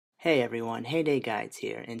Hey everyone, Heyday Guides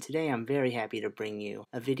here, and today I'm very happy to bring you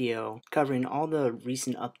a video covering all the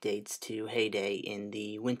recent updates to Heyday in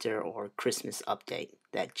the winter or Christmas update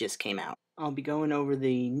that just came out. I'll be going over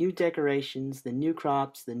the new decorations, the new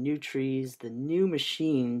crops, the new trees, the new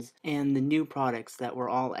machines, and the new products that were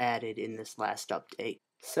all added in this last update.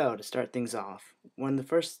 So, to start things off, one of the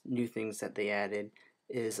first new things that they added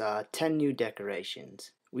is 10 new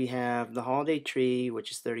decorations. We have the holiday tree, which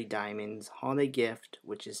is 30 diamonds, holiday gift,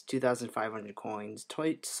 which is 2,500 coins,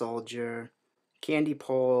 toy soldier, candy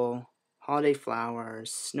pole, holiday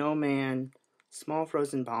flowers, snowman, small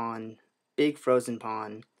frozen pond, big frozen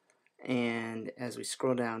pond, and as we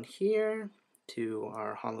scroll down here to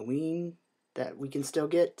our Halloween that we can still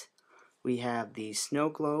get, we have the snow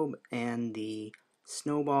globe and the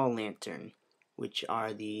snowball lantern, which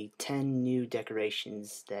are the 10 new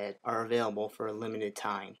decorations that are available for a limited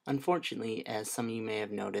time. Unfortunately, as some of you may have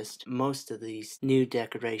noticed, most of these new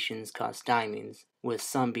decorations cost diamonds, with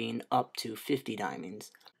some being up to 50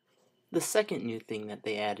 diamonds. The second new thing that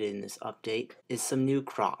they added in this update is some new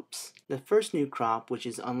crops. The first new crop, which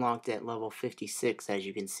is unlocked at level 56 as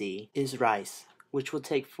you can see, is rice, which will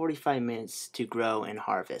take 45 minutes to grow and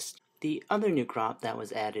harvest. The other new crop that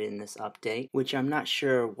was added in this update, which I'm not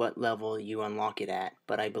sure what level you unlock it at,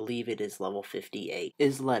 but I believe it is level 58,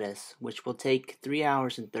 is lettuce, which will take 3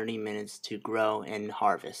 hours and 30 minutes to grow and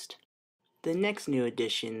harvest. The next new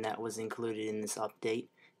addition that was included in this update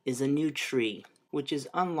is a new tree, which is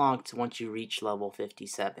unlocked once you reach level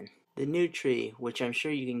 57. The new tree, which I'm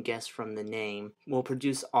sure you can guess from the name, will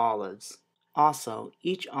produce olives. Also,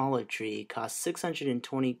 each olive tree costs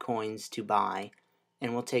 620 coins to buy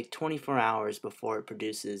and will take 24 hours before it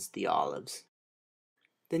produces the olives.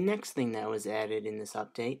 The next thing that was added in this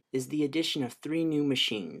update is the addition of 3 new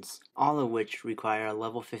machines, all of which require a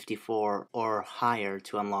level 54 or higher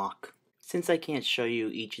to unlock. Since I can't show you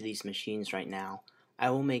each of these machines right now, I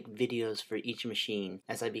will make videos for each machine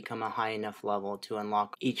as I become a high enough level to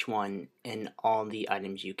unlock each one and all the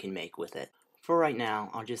items you can make with it. For right now,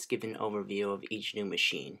 I'll just give an overview of each new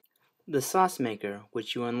machine. The sauce maker,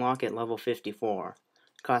 which you unlock at level 54,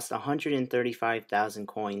 costs 135,000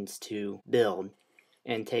 coins to build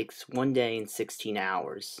and takes 1 day and 16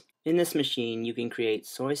 hours. In this machine, you can create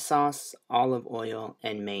soy sauce, olive oil,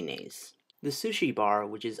 and mayonnaise. The sushi bar,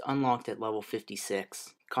 which is unlocked at level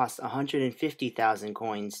 56, costs 150,000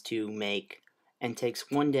 coins to make and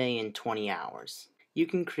takes 1 day and 20 hours. You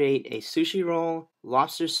can create a sushi roll,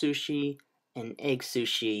 lobster sushi, and egg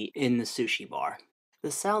sushi in the sushi bar. The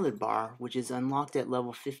salad bar, which is unlocked at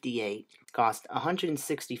level 58, costs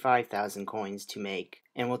 165,000 coins to make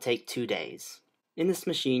and will take 2 days. In this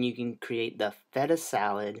machine, you can create the feta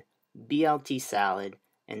salad, BLT salad,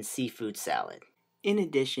 and seafood salad. In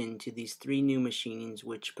addition to these 3 new machines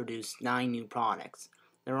which produce 9 new products,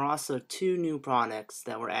 there are also 2 new products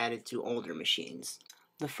that were added to older machines.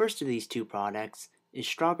 The first of these 2 products is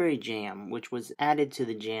strawberry jam, which was added to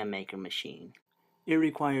the jam maker machine. It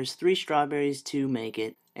requires 3 strawberries to make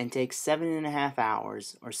it and takes 7.5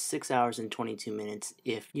 hours or 6 hours and 22 minutes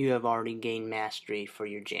if you have already gained mastery for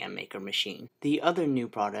your jam maker machine. The other new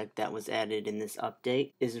product that was added in this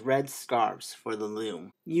update is red scarves for the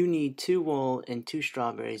loom. You need 2 wool and 2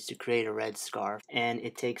 strawberries to create a red scarf, and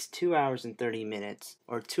it takes 2 hours and 30 minutes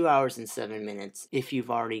or 2 hours and 7 minutes if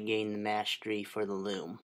you've already gained the mastery for the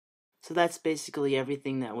loom. So that's basically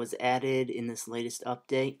everything that was added in this latest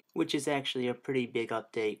update, which is actually a pretty big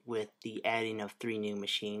update with the adding of 3 new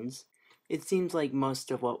machines. It seems like most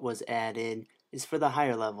of what was added is for the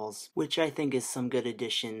higher levels, which I think is some good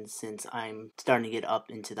additions since I'm starting to get up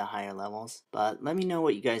into the higher levels. But let me know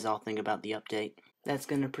what you guys all think about the update. That's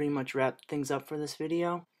going to pretty much wrap things up for this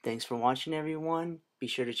video. Thanks for watching, everyone. Be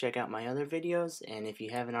sure to check out my other videos, and if you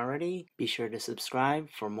haven't already, be sure to subscribe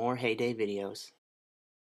for more Heyday videos.